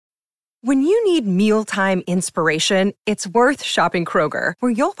When you need mealtime inspiration, it's worth shopping Kroger,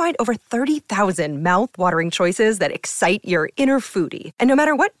 where you'll find over 30,000 mouth-watering choices that excite your inner foodie. And no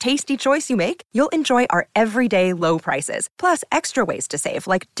matter what tasty choice you make, you'll enjoy our everyday low prices, plus extra ways to save,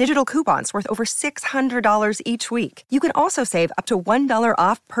 like digital coupons worth over $600 each week. You can also save up to $1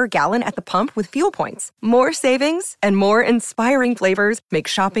 off per gallon at the pump with fuel points. More savings and more inspiring flavors make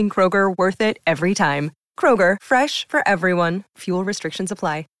shopping Kroger worth it every time. Kroger, fresh for everyone. Fuel restrictions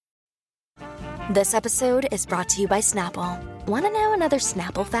apply. This episode is brought to you by Snapple. Want to know another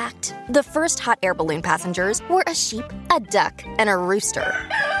Snapple fact? The first hot air balloon passengers were a sheep, a duck, and a rooster.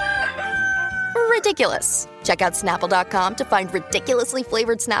 Ridiculous. Check out Snapple.com to find ridiculously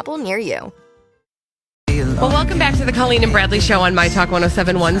flavored Snapple near you. Well, welcome back to the Colleen and Bradley Show on My Talk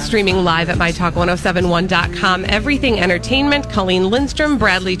 1071, streaming live at MyTalk1071.com. Everything Entertainment, Colleen Lindstrom,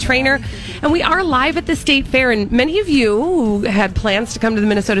 Bradley Trainer, and we are live at the State Fair. And many of you who had plans to come to the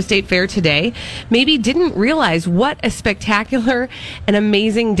Minnesota State Fair today maybe didn't realize what a spectacular and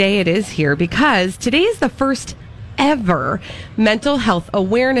amazing day it is here, because today is the first ever Mental Health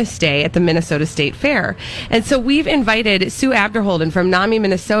Awareness Day at the Minnesota State Fair. And so we've invited Sue Abderholden from NAMI,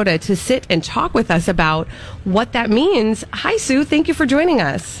 Minnesota, to sit and talk with us about what that means. Hi, Sue. Thank you for joining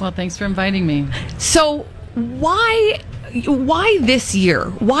us. Well, thanks for inviting me. So why this year?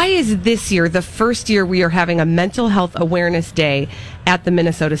 Why is this year the first year we are having a Mental Health Awareness Day at the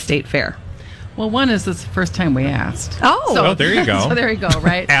Minnesota State Fair? Well, one is it's the first time we asked. Oh, there you go. So there you go,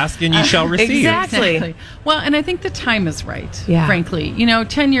 right? Ask and you shall receive. Exactly. Well, and I think the time is right, Yeah. frankly.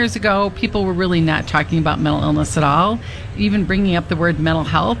 10 years ago, people were really not talking about mental illness at all. Even bringing up the word mental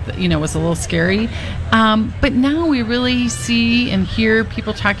health, was a little scary. But now we really see and hear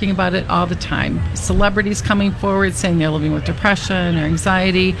people talking about it all the time. Celebrities coming forward saying they're living with depression or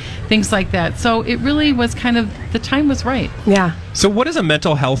anxiety, things like that. So it really was the time was right. Yeah. So what does a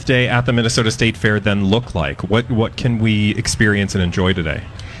mental health day at the Minnesota State Fair then look like? What can we experience and enjoy today?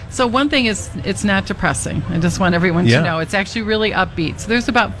 So one thing is, it's not depressing. I just want everyone to know it's actually really upbeat. So there's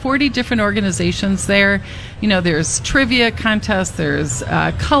about 40 different organizations there. There's trivia contests, there's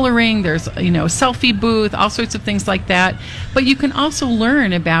coloring, there's selfie booth, all sorts of things like that. But you can also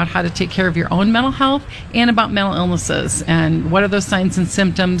learn about how to take care of your own mental health and about mental illnesses and what are those signs and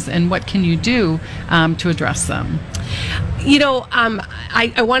symptoms and what can you do to address them.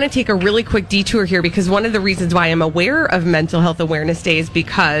 I want to take a really quick detour here, because one of the reasons why I'm aware of Mental Health Awareness Day is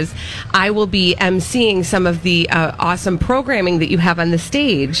because I will be emceeing some of the awesome programming that you have on the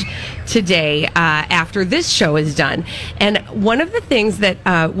stage today after this show is done. And one of the things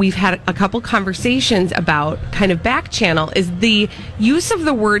that we've had a couple conversations about kind of back channel is the use of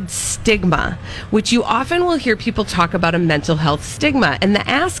the word stigma, which you often will hear people talk about a mental health stigma. And the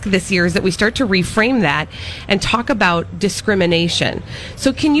ask this year is that we start to reframe that and talk about discrimination.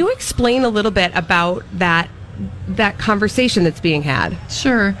 So can you explain a little bit about that conversation that's being had?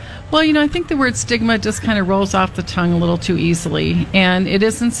 Sure. Well, I think the word stigma just kind of rolls off the tongue a little too easily. And it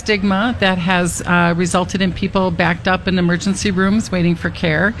isn't stigma that has resulted in people backed up in emergency rooms waiting for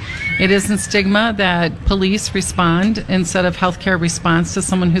care. It isn't stigma that police respond instead of healthcare response to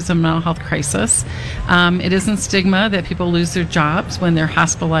someone who's in a mental health crisis. It isn't stigma that people lose their jobs when they're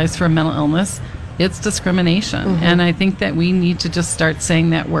hospitalized for a mental illness. It's discrimination. Mm-hmm. And I think that we need to just start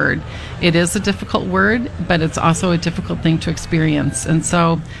saying that word. It is a difficult word, but it's also a difficult thing to experience. And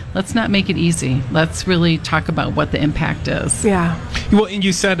so let's not make it easy. Let's really talk about what the impact is. Yeah. Well, and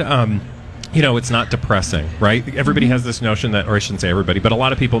you said, it's not depressing, right? Everybody has this notion that, or I shouldn't say everybody, but a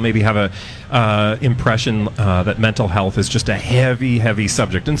lot of people maybe have a impression that mental health is just a heavy, heavy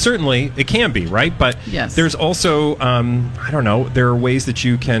subject. And certainly it can be, right? But yes. There's also, there are ways that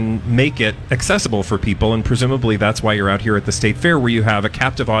you can make it accessible for people. And presumably that's why you're out here at the State Fair, where you have a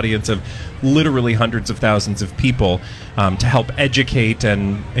captive audience of literally hundreds of thousands of people to help educate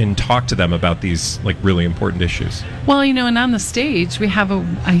and talk to them about these really important issues. Well, and on the stage we have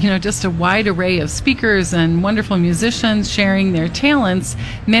just a wide array of speakers and wonderful musicians sharing their talents,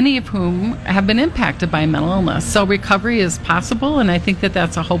 many of whom have been impacted by mental illness. So recovery is possible, and I think that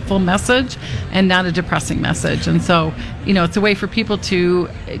that's a hopeful message and not a depressing message. And so, it's a way for people to,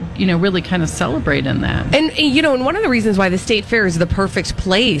 really kind of celebrate in that. And, and one of the reasons why the State Fair is the perfect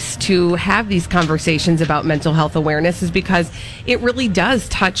place to have these conversations about mental health awareness is because it really does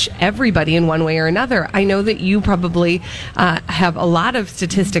touch everybody in one way or another. I know that you probably have a lot of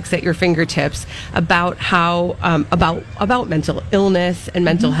statistics at your fingertips about how about mental illness and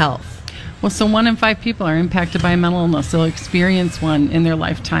mental health. Well, so 1 in 5 people are impacted by a mental illness. They'll experience one in their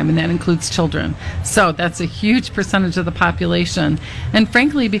lifetime, and that includes children. So that's a huge percentage of the population. And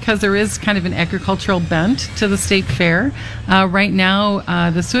frankly, because there is kind of an agricultural bent to the state fair, right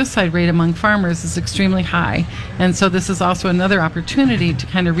now the suicide rate among farmers is extremely high. And so this is also another opportunity to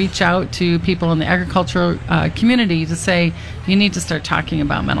kind of reach out to people in the agricultural community to say, you need to start talking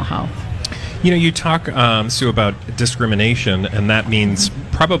about mental health. You know, you talk, Sue, about discrimination, and that means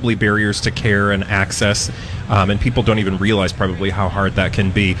probably barriers to care and access, and people don't even realize probably how hard that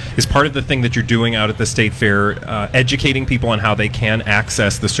can be. Is part of the thing that you're doing out at the state fair educating people on how they can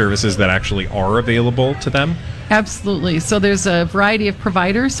access the services that actually are available to them? Absolutely. So there's a variety of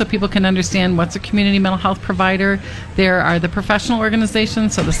providers so people can understand what's a community mental health provider. There are the professional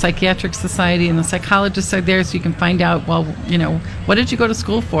organizations, so the Psychiatric Society and the psychologists are there so you can find out, well, you know, what did you go to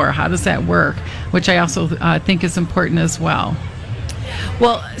school for? How does that work? Which I also think is important as well.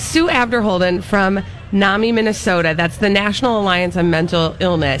 Well, Sue Abderholden from NAMI, Minnesota, that's the National Alliance on Mental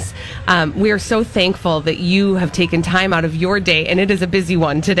Illness. We are so thankful that you have taken time out of your day, and it is a busy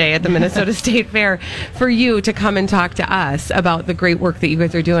one today at the Minnesota State Fair, for you to come and talk to us about the great work that you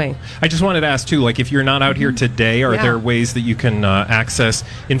guys are doing. I just wanted to ask, too, like, if you're not out here today, are there ways that you can access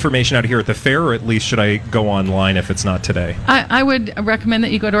information out here at the fair, or at least should I go online if it's not today? I would recommend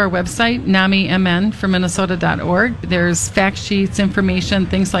that you go to our website, NAMIMNforminnesota.org. There's fact sheets, information,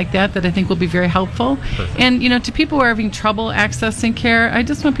 things like that I think will be very helpful. Perfect. And, you know, to people who are having trouble accessing care, I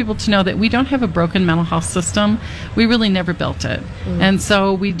just want people to know that we don't have a broken mental health system. We really never built it. And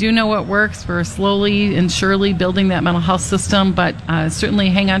so we do know what works. We're slowly and surely building that mental health system, but certainly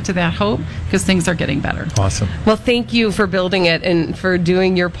hang on to that hope because things are getting better. Awesome. Well, thank you for building it and for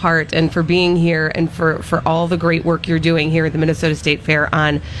doing your part and for being here and for all the great work you're doing here at the Minnesota State Fair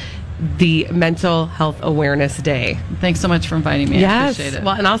on the Mental Health Awareness Day. Thanks so much for inviting me. Yes. I appreciate it.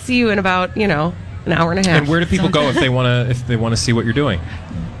 Well, and I'll see you in about, an hour and a half. And where do people go if they want to see what you're doing?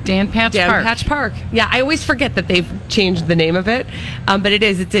 Dan Patch Park. Yeah, I always forget that they've changed the name of it, but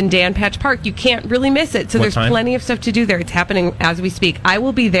it's in Dan Patch Park. You can't really miss it. So What there's time? plenty of stuff to do there. It's happening as we speak. I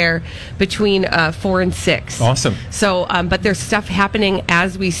will be there between 4 and 6. Awesome. So, but there's stuff happening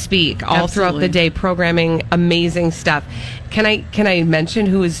as we speak, all throughout the day, programming, amazing stuff. Can I mention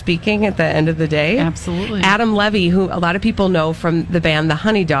who is speaking at the end of the day? Absolutely. Adam Levy, who a lot of people know from the band The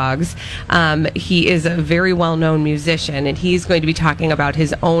Honey Dogs. He is a very well-known musician, and he's going to be talking about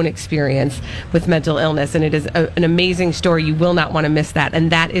his own experience with mental illness, and it is an amazing story. You will not want to miss that, and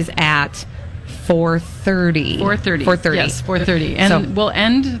that is at 4:30. 4:30. Yes, 4:30. And we'll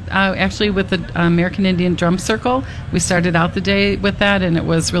end actually with the American Indian Drum Circle. We started out the day with that, and it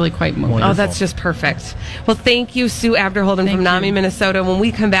was really quite moving. Wonderful. Oh, that's just perfect. Well, thank you, Sue Abderholden from NAMI, Minnesota. When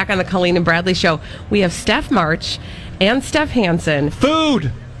we come back on the Colleen and Bradley Show, we have Steph March and Steph Hansen.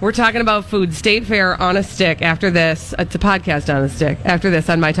 Food! We're talking about food. State Fair on a stick after this. It's a podcast on a stick. After this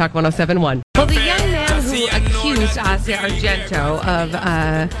on My Talk 107.1. Well, the young man who accused Asia Argento of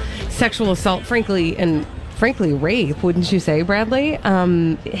sexual assault, frankly rape, wouldn't you say, Bradley,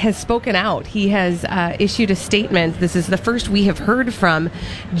 has spoken out. He has issued a statement. This is the first we have heard from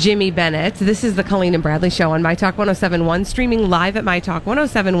Jimmy Bennett. This is the Colleen and Bradley Show on My Talk 107.1, streaming live at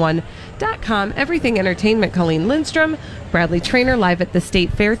MyTalk1071.com. Everything Entertainment. Colleen Lindstrom, Bradley Trainer, live at the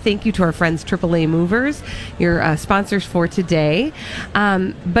State Fair. Thank you to our friends AAA Movers, your sponsors for today.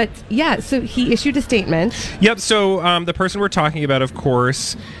 But yeah, so he issued a statement. Yep, so the person we're talking about, of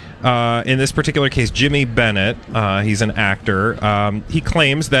course, in this particular case, Jimmy Bennett, he's an actor. He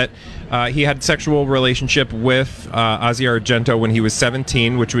claims that he had a sexual relationship with Asia Argento when he was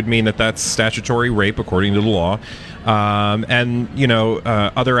 17, which would mean that that's statutory rape according to the law. And,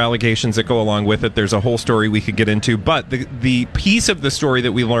 other allegations that go along with it. There's a whole story we could get into. But the piece of the story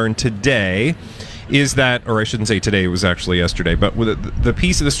that we learned today is that, or I shouldn't say today, it was actually yesterday, but the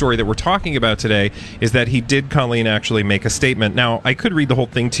piece of the story that we're talking about today is that he did, Colleen, actually make a statement. Now, I could read the whole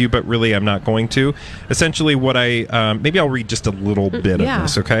thing to you, but really I'm not going to. Essentially what maybe I'll read just a little bit of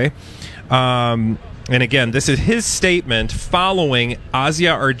this, okay? And again, this is his statement following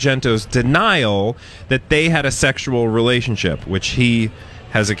Asia Argento's denial that they had a sexual relationship, which he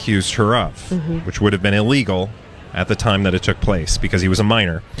has accused her of, which would have been illegal at the time that it took place because he was a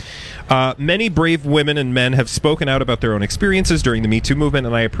minor. Many brave women and men have spoken out about their own experiences during the Me Too movement,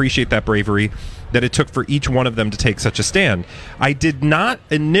 and I appreciate that bravery that it took for each one of them to take such a stand. I did not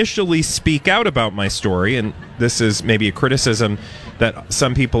initially speak out about my story, and this is maybe a criticism that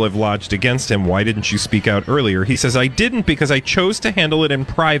some people have lodged against him. Why didn't you speak out earlier? He says, I didn't because I chose to handle it in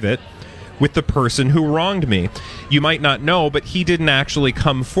private with the person who wronged me. You might not know, but he didn't actually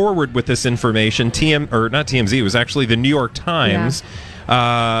come forward with this information. Not TMZ, it was actually the New York Times.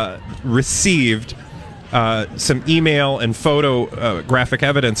 received some email and photographic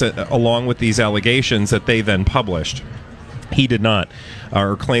evidence along with these allegations that they then published. He did not,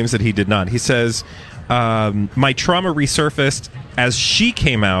 or claims that he did not. He says, my trauma resurfaced as she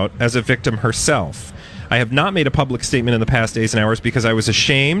came out as a victim herself. I have not made a public statement in the past days and hours because I was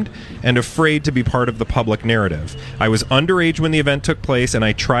ashamed and afraid to be part of the public narrative. I was underage when the event took place, and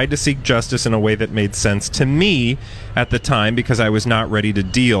I tried to seek justice in a way that made sense to me at the time because I was not ready to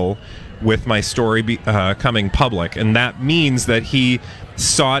deal with my story coming public. And that means that he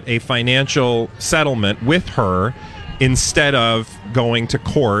sought a financial settlement with her instead of going to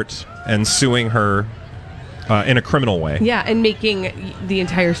court and suing her in a criminal way. Yeah, and making the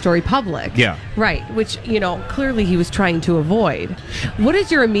entire story public. Yeah. Right, which, clearly he was trying to avoid. What is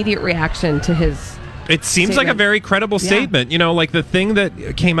your immediate reaction to his It seems statement? like a very credible statement. Like the thing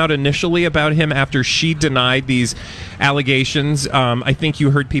that came out initially about him after she denied these allegations, I think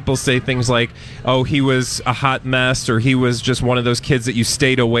you heard people say things like, oh, he was a hot mess, or he was just one of those kids that you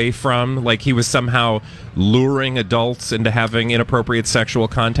stayed away from, like he was somehow luring adults into having inappropriate sexual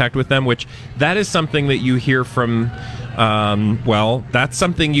contact with them, which that is something that you hear from, that's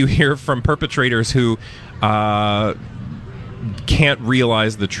something you hear from perpetrators who can't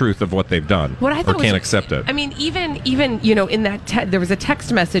realize the truth of what they've done, what I thought or can't accept it. I mean, even in that there was a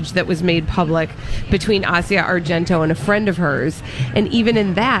text message that was made public between Asia Argento and a friend of hers, and even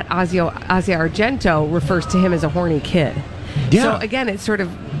in that, Asia Argento refers to him as a horny kid. Yeah. So again, it sort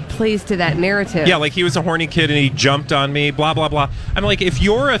of plays to that narrative. Yeah, like he was a horny kid and he jumped on me, blah, blah, blah. I'm like, if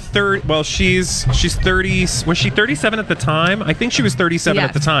you're she's 30, was she 37 at the time? I think she was 37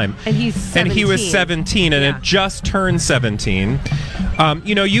 at the time. And he's 17. And he was 17 and it just turned 17.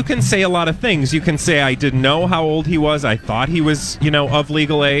 You can say a lot of things. You can say, I didn't know how old he was. I thought he was, of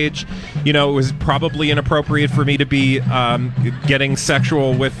legal age. It was probably inappropriate for me to be getting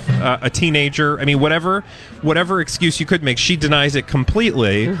sexual with a teenager. I mean, whatever excuse you could make. She denies it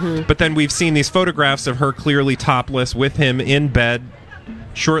completely. Mm-hmm. But then we've seen these photographs of her clearly topless with him in bed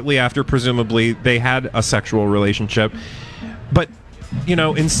shortly after, presumably, they had a sexual relationship. But,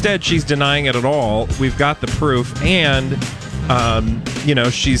 instead she's denying it at all. We've got the proof, and,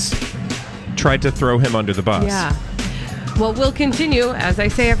 she's tried to throw him under the bus. Yeah. Well, we'll continue, as I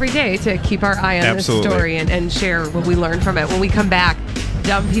say every day, to keep our eye on this story and share what we learned from it. When we come back,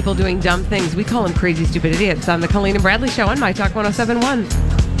 dumb people doing dumb things. We call them crazy, stupid idiots on the Colleen and Bradley Show on My Talk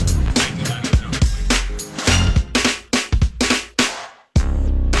 107.1.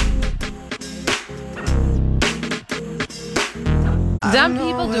 Dumb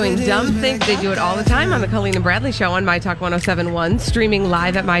people doing dumb things. They do it all the time on the Colleen and Bradley Show on My Talk 107.1, streaming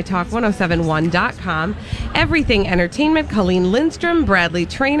live at MyTalk1071.com. Everything Entertainment, Colleen Lindstrom, Bradley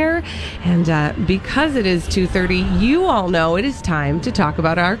Trainer. And because it is 2:30, you all know it is time to talk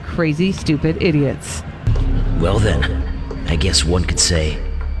about our crazy, stupid idiots. Well then, I guess one could say,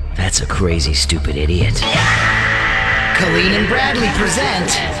 that's a crazy, stupid idiot. Colleen and Bradley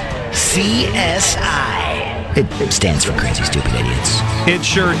present CSI. It stands for Crazy Stupid Idiots. It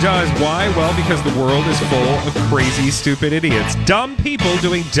sure does. Why? Well, because the world is full of crazy, stupid idiots. Dumb people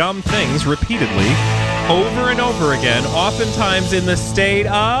doing dumb things repeatedly, over and over again, oftentimes in the state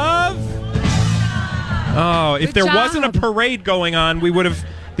of... Oh, if there wasn't a parade going on,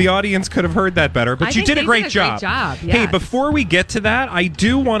 the audience could have heard that better. But you did a great job. Yes. Hey, before we get to that, I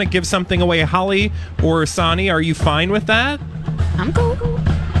do want to give something away. Holly or Sani, are you fine with that? I'm cool.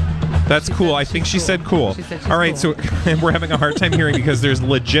 That's cool. I think she said cool. All right, cool. so we're having a hard time hearing because there's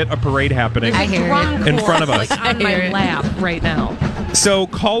legit a parade happening in front of us. Like on my lap right now. So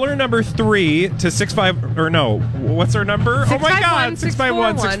caller number 3 to 65, or no, what's our number? Oh my God,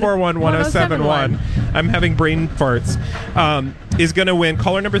 651-641-1071. I'm having brain farts. Is going to win.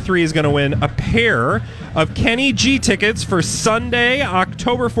 Caller number 3 is going to win a pair of Kenny G tickets for Sunday,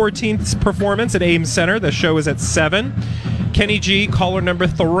 October 14th's performance at Ames Center. The show is at 7. Kenny G, caller number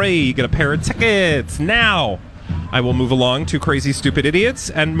 3, you get a pair of tickets. Now, I will move along to Crazy Stupid Idiots.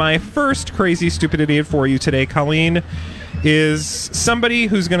 And my first Crazy Stupid Idiot for you today, Colleen, is somebody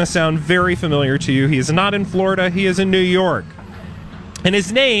who's going to sound very familiar to you. He is not in Florida. He is in New York. And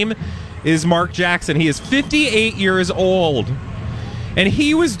his name is Mark Jackson. He is 58 years old. And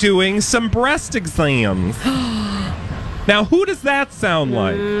he was doing some breast exams. Now, who does that sound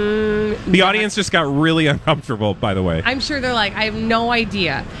like? The audience just got really uncomfortable, by the way. I'm sure they're like, I have no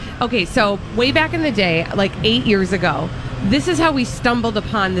idea. Okay, so way back in the day, like 8 years ago, this is how we stumbled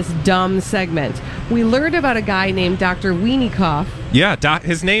upon this dumb segment. We learned about a guy named Dr. Wieniekoff. Yeah,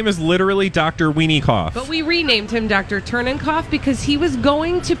 his name is literally Dr. Wieniekoff. But we renamed him Dr. Turnenkoff because he was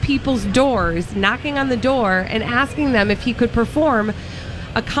going to people's doors, knocking on the door, and asking them if he could perform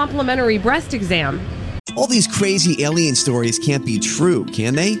a complimentary breast exam. All these crazy alien stories can't be true,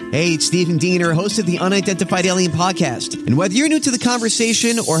 can they? Hey, it's Stephen Diener, host of the Unidentified Alien Podcast. And whether you're new to the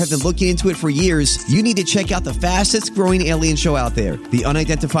conversation or have been looking into it for years, you need to check out the fastest growing alien show out there, the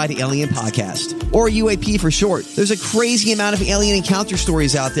Unidentified Alien Podcast, or UAP for short. There's a crazy amount of alien encounter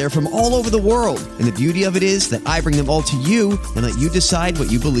stories out there from all over the world. And the beauty of it is that I bring them all to you and let you decide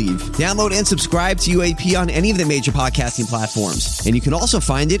what you believe. Download and subscribe to UAP on any of the major podcasting platforms. And you can also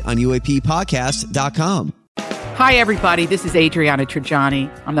find it on UAPpodcast.com. Hi, everybody. This is Adriana Trajani.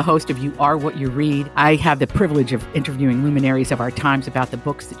 I'm the host of You Are What You Read. I have the privilege of interviewing luminaries of our times about the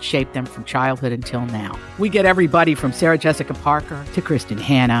books that shaped them from childhood until now. We get everybody from Sarah Jessica Parker to Kristen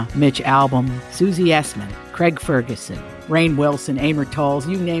Hanna, Mitch Albom, Susie Essman, Craig Ferguson, Rainn Wilson, Amor Tolls,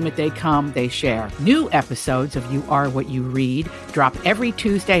 you name it, they come, they share. New episodes of You Are What You Read drop every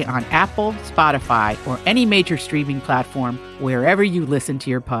Tuesday on Apple, Spotify, or any major streaming platform wherever you listen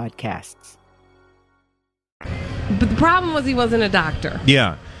to your podcasts. But the problem was he wasn't a doctor.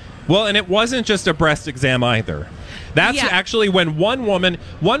 Yeah. Well, and it wasn't just a breast exam either. That's actually when one woman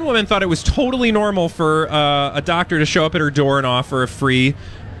thought it was totally normal for a doctor to show up at her door and offer a free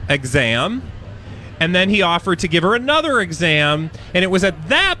exam. And then he offered to give her another exam. And it was at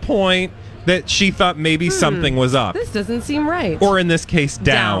that point that she thought maybe something was up. This doesn't seem right. Or in this case,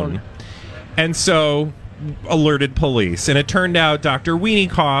 down. And so alerted police. And it turned out Dr.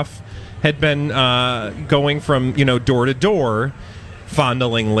 Wienikopf had been going from, door to door,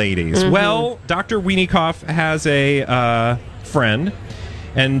 fondling ladies. Mm-hmm. Well, Dr. Wienikopf has a friend,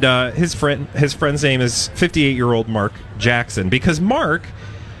 and his friend's name is 58-year-old Mark Jackson, because Mark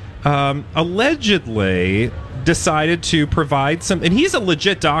allegedly decided to provide some, and he's a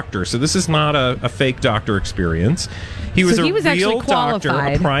legit doctor, so this is not a fake doctor experience. He was a real doctor,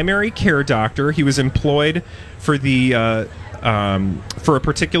 a primary care doctor. He was employed for the for a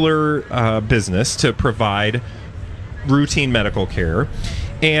particular business to provide routine medical care.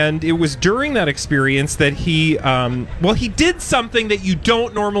 And it was during that experience that he did something that you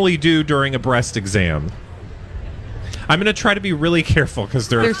don't normally do during a breast exam. I'm going to try to be really careful because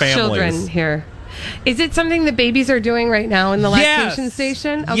there's families. Children here. Is it something that babies are doing right now in the lactation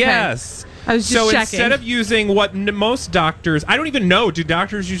station? Okay. Yes. I was just checking. Instead of using what most doctors, I don't even know, do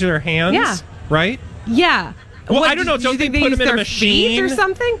doctors use their hands? Yeah. Right? Yeah. Well, I don't know. Don't they put them in a machine or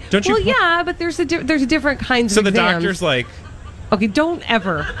something? But there's different kinds of exams. So the doctor's like, okay, don't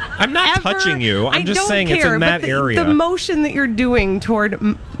ever. I'm not touching you. I'm just saying it's in that area. The motion that you're doing toward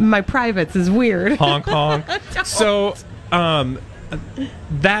my privates is weird. Honk, honk. So,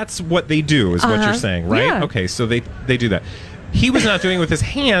 that's what they do, is what you're saying, right? Yeah. Okay, so they do that. He was not doing it with his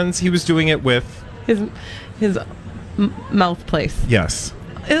hands. He was doing it with his mouth place. Yes.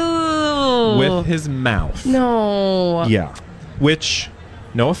 Ew. With his mouth. No. Yeah. Which,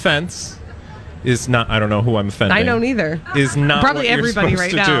 no offense, is not. I don't know who I'm offending. I don't either. Is not probably what you're everybody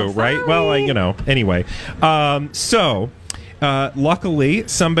supposed right to now. do, right? Sorry. Well, anyway. Luckily,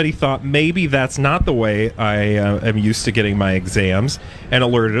 somebody thought maybe that's not the way I am used to getting my exams, and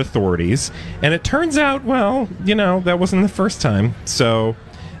alerted authorities. And it turns out, that wasn't the first time. So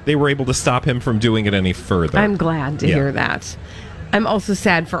they were able to stop him from doing it any further. I'm glad to hear that. I'm also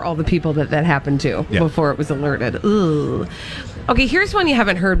sad for all the people that happened to before it was alerted. Ugh. Okay, here's one you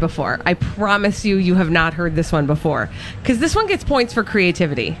haven't heard before. I promise you have not heard this one before. Because this one gets points for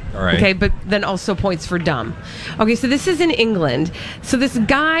creativity. All right. Okay, but then also points for dumb. Okay, so this is in England. So this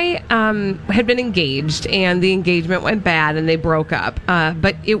guy had been engaged, and the engagement went bad, and they broke up.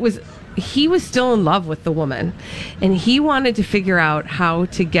 But he was still in love with the woman, and he wanted to figure out how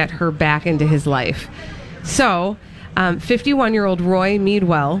to get her back into his life. So 51-year-old Roy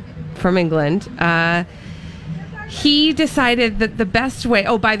Meadwell from England, he decided that the best way...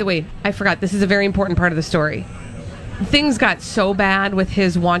 Oh, by the way, I forgot. This is a very important part of the story. Things got so bad with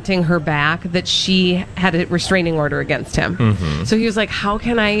his wanting her back that she had a restraining order against him. Mm-hmm. So he was like, how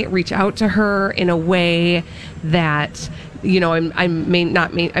can I reach out to her in a way that...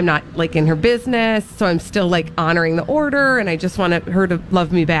 I'm not like in her business, so I'm still like honoring the order, and I just want her to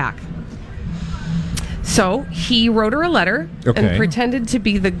love me back. So he wrote her a letter and pretended to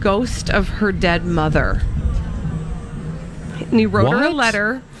be the ghost of her dead mother. And he wrote her a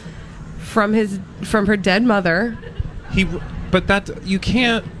letter from her dead mother.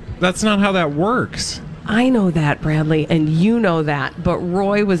 That's not how that works. I know that, Bradley, and you know that, but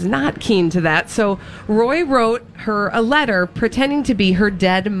Roy was not keen to that. So Roy wrote her a letter pretending to be her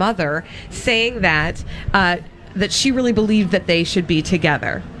dead mother, saying that she really believed that they should be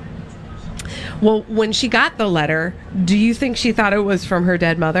together. Well, when she got the letter, do you think she thought it was from her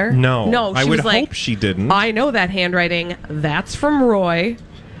dead mother? No. She I would was like, hope she didn't. I know that handwriting. That's from Roy.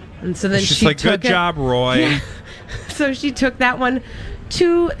 And so then She's she like, took good job, Roy. Yeah. So she took that one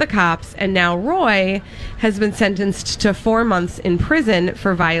to the cops, and now Roy has been sentenced to 4 months in prison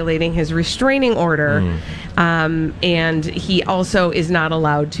for violating his restraining order. And he also is not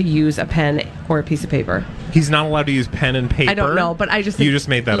allowed to use a pen or a piece of paper. He's not allowed to use pen and paper? I don't know, but I just think... You just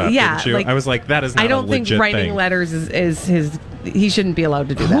made that up, didn't you? I was like, that is not a legit thing. I don't think writing letters is his... He shouldn't be allowed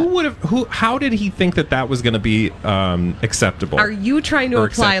to do that. How did he think that was going to be acceptable? Are you trying to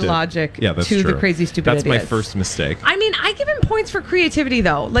apply logic to the crazy, stupid That's idiots? my first mistake. I mean, I give him points for creativity,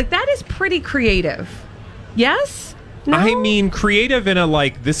 though. Like, that is pretty creative. Yes? No? I mean, creative in a,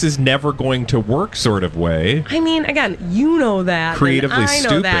 like, this is never going to work sort of way. I mean, again, you know that. Creatively I know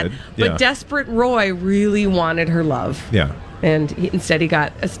stupid. that. But Yeah. desperate Roy really wanted her love. Yeah. And instead he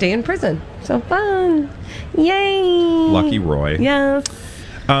got a stay in prison. So fun. Yay. Lucky Roy. Yes.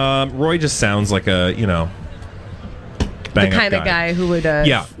 Roy just sounds like a, The kind of guy who would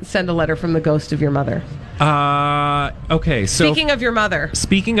send a letter from the ghost of your mother. Okay, so... Speaking of your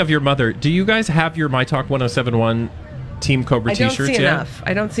mother, do you guys have your My Talk 1071 Team Cobra t-shirts yet?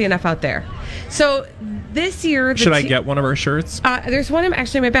 I don't see enough out there. So this year... Should I get one of our shirts? There's one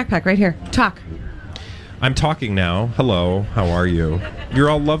actually in my backpack right here. Talk. I'm talking now. Hello, how are you?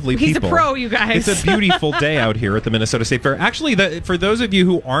 You're all lovely people. He's a pro, you guys. It's a beautiful day out here at the Minnesota State Fair. Actually, for those of you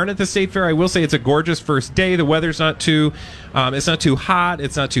who aren't at the State Fair, I will say it's a gorgeous first day. The weather's not too, it's not too hot,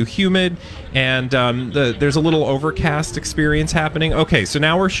 it's not too humid, and there's a little overcast experience happening. Okay, so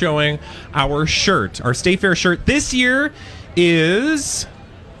now we're showing our shirt, our State Fair shirt. This year is...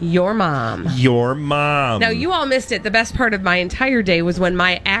 Your mom. Your mom. Now, you all missed it. The best part of my entire day was when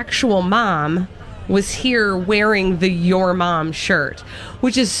my actual mom was here wearing the Your Mom shirt,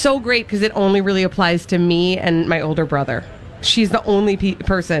 which is so great because it only really applies to me and my older brother. She's the only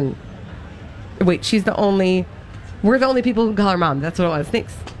person. Wait, we're the only people who call her mom. That's what it was.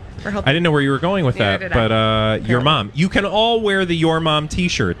 Thanks for helping. I didn't know where you were going with that, but your mom. You can all wear the Your Mom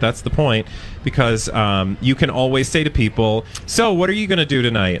t-shirt. That's the point, because you can always say to people, so what are you going to do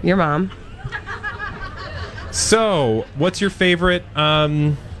tonight? Your mom. So, what's your favorite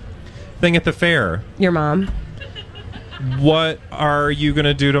thing at the fair? Your mom. What are you going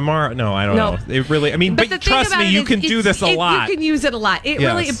to do tomorrow? No, I don't know. It really, I mean, but trust me, you can do this a lot. You can use it a lot. It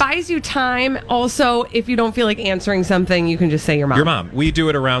really buys you time. Also, if you don't feel like answering something, you can just say your mom. Your mom. We do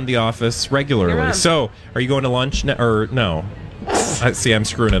it around the office regularly. So, are you going to lunch or no? See, I'm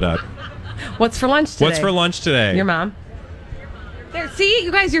screwing it up. What's for lunch today? What's for lunch today? Your mom. There, see,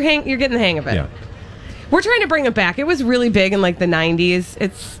 you guys, you're getting the hang of it. Yeah. We're trying to bring it back. It was really big in like the 90s.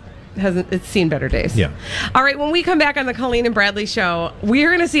 It's seen better days. Yeah. All right, when we come back on the Colleen and Bradley show, we're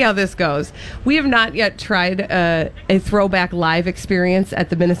going to see how this goes. We have not yet tried a throwback live experience at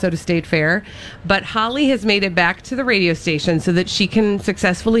the Minnesota State Fair, but Holly has made it back to the radio station so that she can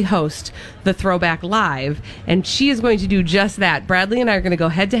successfully host the throwback live, and she is going to do just that. Bradley and I are going to go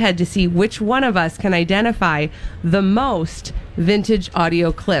head to head to see which one of us can identify the most vintage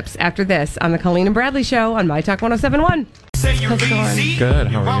audio clips after this on the Colleen and Bradley show on My Talk 1071. How's it going? Good.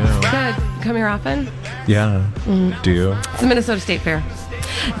 How are you? Good. Come here often? Yeah. Do you? It's the Minnesota State Fair.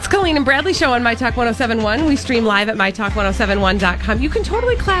 It's Colleen and Bradley show on My Talk 1071. We stream live at mytalk1071.com. You can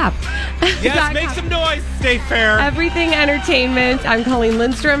totally clap. Yes, make some noise, State Fair. Everything Entertainment. I'm Colleen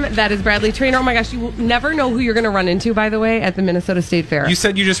Lindstrom. That is Bradley Traynor. Oh my gosh, you will never know who you're going to run into, by the way, at the Minnesota State Fair. You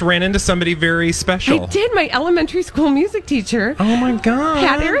said you just ran into somebody very special. I did. My elementary school music teacher. Oh my God.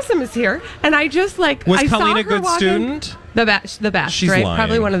 Pat Arison is here. And I just Was Colleen a good student? The best, She's right? lying.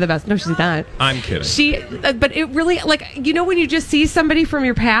 Probably one of the best. No, she's not. I'm kidding. But it really, when you just see somebody from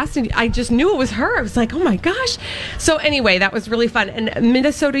your past, and I just knew it was her. I was like, oh my gosh. So anyway, that was really fun. And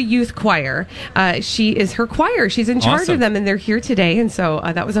Minnesota Youth Choir, she is her choir. She's in charge of them, and they're here today. And so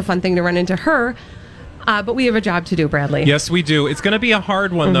that was a fun thing to run into her. But we have a job to do, Bradley. Yes, we do. It's going to be a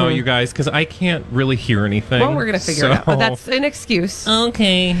hard one, though, you guys, because I can't really hear anything. Well, we're going to figure it out. But that's an excuse.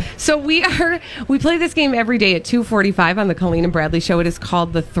 Okay. So we play this game every day at 2:45 on the Colleen and Bradley show. It is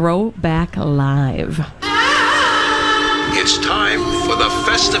called the Throwback Live. It's time for the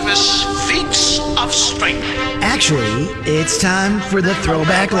Festivus Feats of Strength. Actually, it's time for the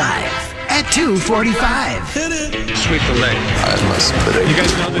Throwback Live at 2:45. Hit it. Sweep the leg. I must put it. You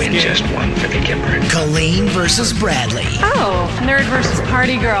guys know this win game? just one for the Kipper. Colleen versus Bradley Oh, nerd versus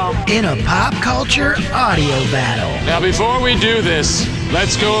party girl. in a pop culture audio battle. Now, before we do this,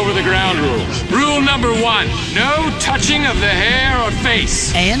 let's go over the ground rules. Rule number 1, no touching of the hair or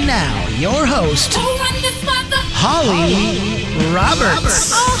face. And now, your host, Holly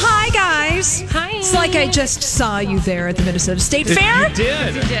Roberts. Oh, hi, guys. Hi. It's like I just saw you there at the Minnesota State Fair. You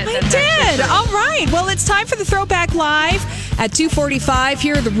did. I did. All right. Well, it's time for the Throwback Live at 2:45.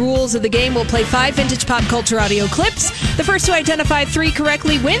 Here are the rules of the game. We'll play 5 vintage pop culture audio clips. The first to identify 3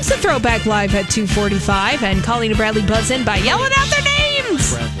 correctly wins the Throwback Live at 2:45. And Colleen and Bradley buzz in by yelling out their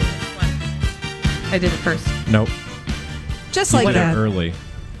names. I did it first. Nope. Just like You did that. it early.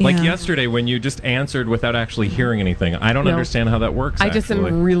 Like Yeah. yesterday when you just answered without actually hearing anything. I don't understand how that works. I just actually.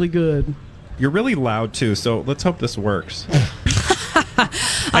 am really good. You're really loud too, so let's hope this works.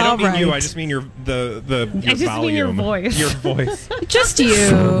 I don't mean you. I just mean your I just volume. mean your voice. Your voice. Just you.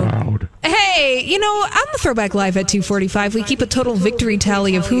 So loud. Hey, on the Throwback Live at 2:45, we keep a total victory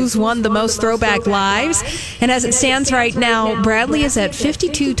tally of who's won the most Throwback Lives. And as it stands right now, Bradley is at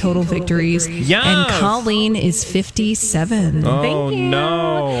 52 total victories. Yes. And Colleen is 57. Oh, Thank you.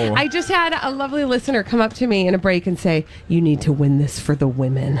 no. I just had a lovely listener come up to me in a break and say, "You need to win this for the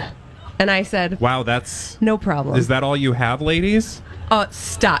women." And I said, Wow, that's... "No problem." Is that all you have, ladies?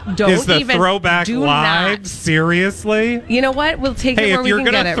 Stop. Don't Is the even. Throwback do Live? not. Seriously? You know what? We'll take it Hey, where if we you're can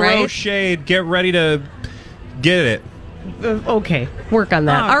going get to it, throw right? shade, get ready to get it. Okay. Work on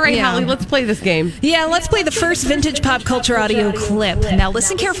that. All right, yeah. Holly, let's play this game. Yeah, let's play the first vintage pop culture audio clip. Now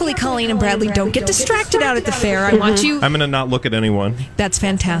listen carefully, Colleen and Bradley. Don't get distracted out at the fair. I want you... I'm going to not look at anyone. That's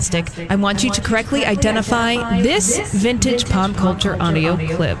fantastic. I want you to correctly identify this vintage pop culture audio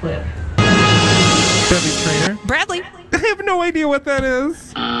clip. Debbie Trainer? Bradley. I have no idea what that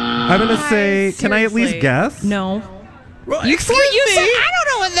is. I'm going to say, can I at least guess? No. Well, You said, I don't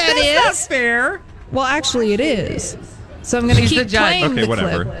know what that is. That's not fair. Well, actually, it is. So I'm going to She's keep the judge. playing Okay, the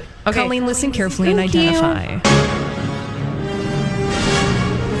whatever. clip. Okay. Colleen, listen carefully and Thank you. identify.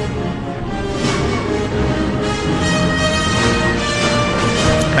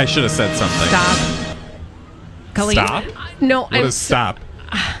 I should have said something. Stop. Colleen. Stop? No, What is stop?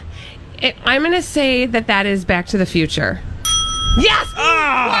 I'm going to say that is Back to the Future. Yes! What?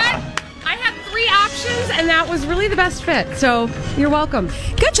 I had 3 options, and that was really the best fit. So, you're welcome.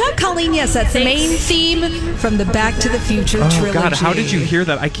 Good job, Colleen. Yes, that's the main theme from the Back to the Future trilogy. Oh, God, how did you hear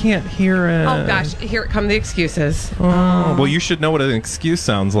that? I can't hear it. Oh, gosh. Here come the excuses. Oh, well, you should know what an excuse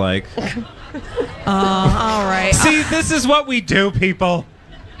sounds like. All right. See, this is what we do, people.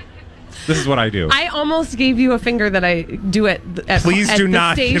 This is what I do. I almost gave you a finger that I do at Please at do the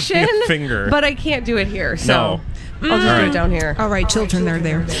not give me a station, finger. But I can't do it here, so No. I'll just do it down here. All right, children, they're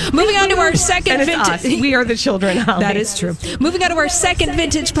there. Moving on to our second And it's us. We are the children, Holly. That is true. Moving on to our second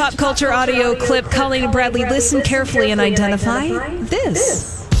vintage pop culture audio clip. Colleen and Bradley, listen carefully and identify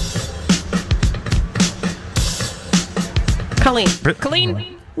this.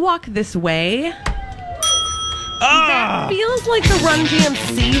 Colleen, walk this way. That feels like the Run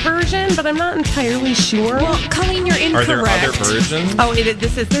DMC version, but I'm not entirely sure. Well, Colleen, you're incorrect. Are there other versions? Oh,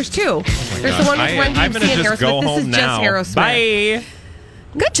 there's 2. There's the one with Run I'm DMC gonna and just go Aerosmith. This home is now. just Aerosmith. Bye.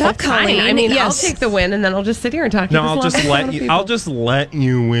 Good job, Colleen. Fine. I mean, yes. I'll take the win, and then I'll just sit here and talk to No, you. I'll just let you. I'll just let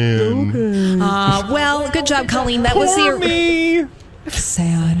you win. Well, good job, Colleen. That was For me.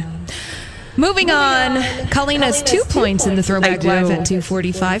 Sad. Moving on, Colleen has 2 points in the Throwback Live at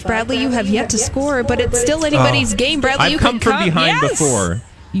 2:45. Bradley, you have yet to score, but it's still anybody's game. Bradley, I've you come can from behind yes. before.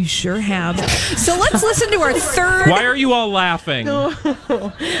 You sure have. So let's listen to our third. Why are you all laughing?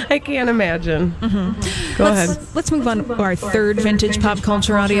 I can't imagine. Go ahead. Let's move on to our third vintage pop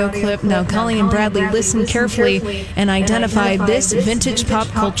culture audio clip. Now, Colleen and Bradley, listen carefully and identify this vintage pop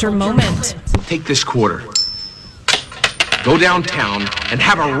culture moment. Take this quarter. Go downtown and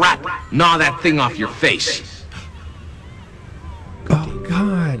have a rat gnaw that thing off your face. Oh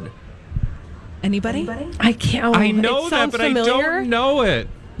God! Anybody? I can't. I know that, but familiar. I don't know it.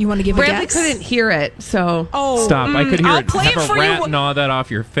 You want to give Bradley a guess? couldn't hear it, so. Oh, Stop! I could hear I'll it. play Have it a for rat you. gnaw that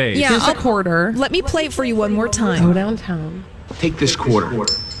off your face. Yeah, Here's a quarter. Let me play it for you one more time. Go downtown. Take this quarter.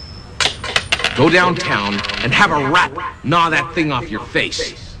 Go downtown and have a rat gnaw that thing off your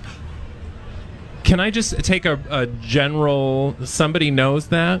face. Can I just take a general? Somebody knows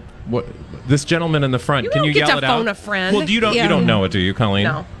that. What? This gentleman in the front. You Can don't you get yell to it phone out? a friend. Well, you don't Yeah. know it, do you, Colleen?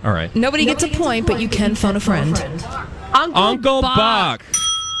 No. All right. Nobody gets a point, but you can phone a friend. Uncle Buck.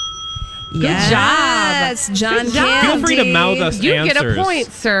 Yes, John Good job. Candy. Feel free to mouth us You answers. get a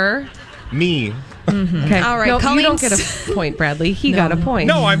point, sir. Me. Okay. All right, no, you Colleen's- don't get a point, Bradley. He got a point.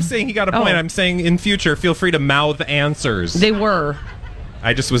 No, I'm saying he got a point. Oh. I'm saying in future, feel free to mouth answers. They were.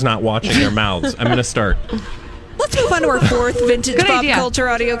 I just was not watching their mouths. I'm going to start. Let's move on to our fourth vintage Good pop idea. culture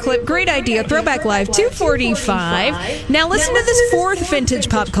audio clip. Great idea. Throwback Live 245. Now listen to this fourth vintage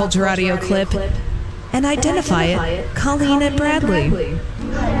pop culture audio clip and identify it. Colleen and Bradley.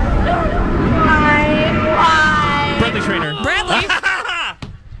 I Bradley Trainer. Bradley.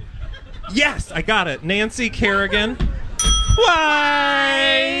 Yes, I got it. Nancy Kerrigan.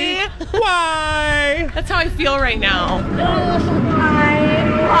 Why? That's how I feel right now.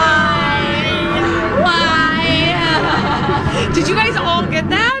 Why? Did you guys all get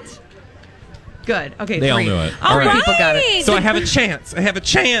that? Good. Okay, They all 3. knew it. All right. right. People got it. So I have a chance.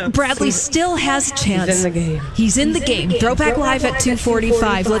 Bradley still has a chance. He's in the game. He's in the game. Throwback Live at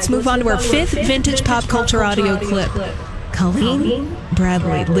 2:45. Let's move on to our 5th vintage pop culture audio clip. Colleen,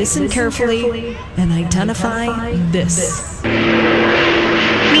 Bradley, listen carefully and identify this.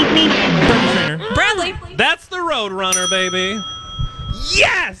 Bradley. That's the Roadrunner, baby.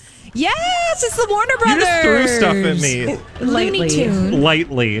 Yes! Yes, it's the Warner You Brothers. just threw stuff at me. Looney Tune.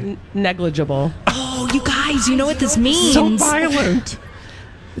 Lightly. Negligible. Oh, you guys, you know what this means. So violent.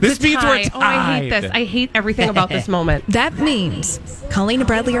 This means we're tied. Oh, I hate this. I hate everything about this moment. That means Colleen and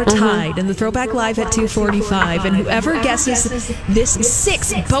Bradley are tied in the Throwback Live at 2:45, and whoever guesses this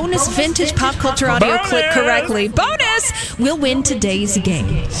 6th bonus vintage pop culture audio clip correctly, bonus, will win today's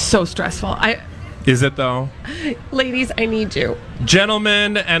game. So stressful. Is it, though? Ladies, I need you.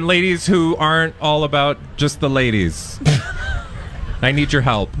 Gentlemen and ladies who aren't all about just the ladies. I need your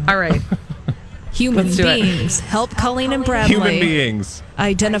help. All right. Human Let's do it. beings, help Colleen and Bradley Human beings.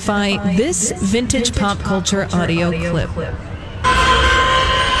 identify this vintage pop culture audio clip.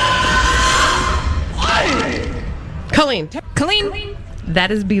 Colleen.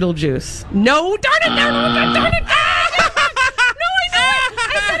 That is Beetlejuice. No, darn it. No, darn it.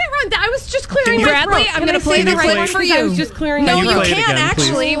 I said it wrong. I was just clearing my Bradley, throat. I'm Can going I to play say the the right clip one? for 'Cause you. I was just clearing No, my you throat. play it can't again,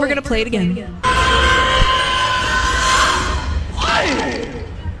 actually. please. We're going to play it again.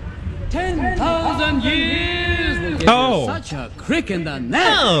 10,000 years will give Oh. you such a crick in the neck.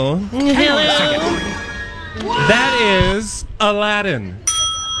 Oh. Hello. That is Aladdin.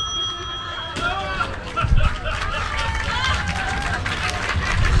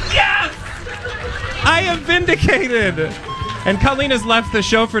 Yes! I am vindicated. And Colleen has left the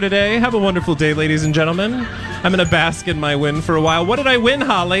show for today. Have a wonderful day, ladies and gentlemen. I'm going to bask in my win for a while. What did I win,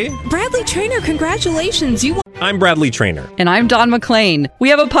 Holly? Bradley Trainer, congratulations. You won. I'm Bradley Trainer. And I'm Don McClain. We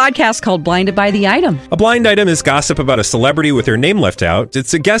have a podcast called Blinded by the Item. A blind item is gossip about a celebrity with their name left out.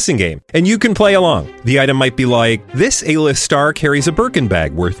 It's a guessing game, and you can play along. The item might be like, this A-list star carries a Birkin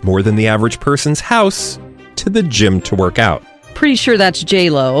bag worth more than the average person's house to the gym to work out. Pretty sure that's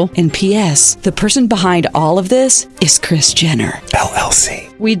J-Lo. And P.S. the person behind all of this is Kris Jenner,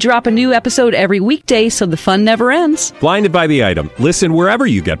 LLC. We drop a new episode every weekday so the fun never ends. Blinded by the Item. Listen wherever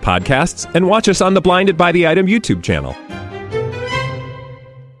you get podcasts and watch us on the Blinded by the Item YouTube channel.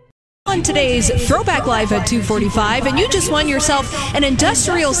 On today's Throwback Live at 2:45, and you just won yourself an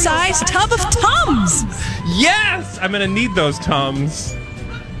industrial-sized tub of Tums. Yes! I'm going to need those Tums.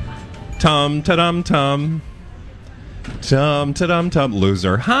 Tum-ta-dum-tum. Tum-ta-dum-tum.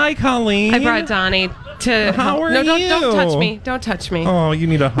 Loser. Hi, Colleen. I brought Donnie to... How are no, you? Don't touch me. Don't touch me. Oh, you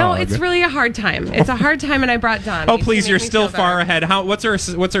need a hug. No, it's really a hard time. It's a hard time, and I brought Donnie. Oh, please, to you're make me still feel far better. ahead.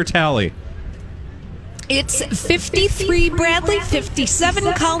 What's her tally? It's 53 Bradley,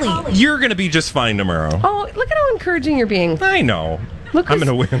 57 Colleen. You're going to be just fine tomorrow. Oh, look at how encouraging you're being. I know. Look I'm who's-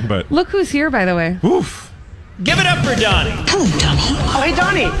 going to win, but... Look who's here, by the way. Oof. Give it up for Donnie. Hello, Donnie. Oh, hey,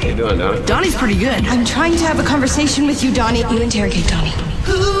 Donnie. How you doing, Donnie? Donnie's pretty good. I'm trying to have a conversation with you, Donnie. You interrogate Donnie.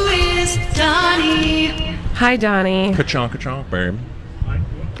 Who is Donnie? Hi, Donnie. Ka-chonk, babe.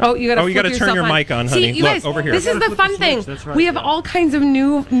 Oh, you got to turn your mic on, honey. See, you Look, guys, over here. This is the fun thing. We have all kinds of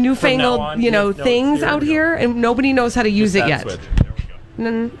newfangled, things out here, and nobody knows how to use it yet.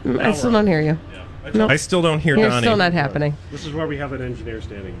 I still don't hear you. No, I still don't hear You're Donnie. still not happening. This is where we have an engineer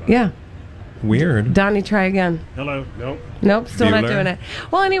standing by. Yeah. Weird. Donnie, try again. Hello. Nope. Nope, still not Bueller. doing it.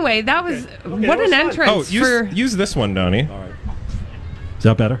 Well, anyway, that was what that was an fun. entrance for. Use this one, Donnie. All right. Is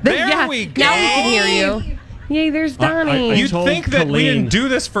that better? There yeah, we go. Now we can hear you. Yay, there's Donnie. You'd told think that we Colleen- didn't do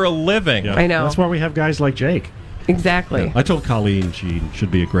this for a living. Yeah, I know. That's why we have guys like Jake. Exactly. Yeah, I told Colleen she should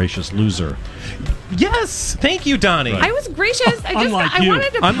be a gracious loser. Yes. Thank you, Donnie. I was gracious. I Unlike I you.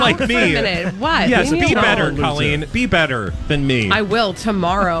 wanted to Unlike pout me. for a minute. What? Yes, Leave me be alone. better, Loser. Colleen. Be better than me. I will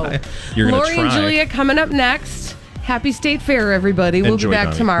tomorrow. You're gonna Lori and try. Julia coming up next. Happy State Fair, everybody. We'll Enjoy, be back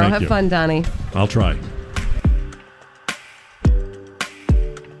Donnie. tomorrow. Thank Have you. fun, Donnie. I'll try.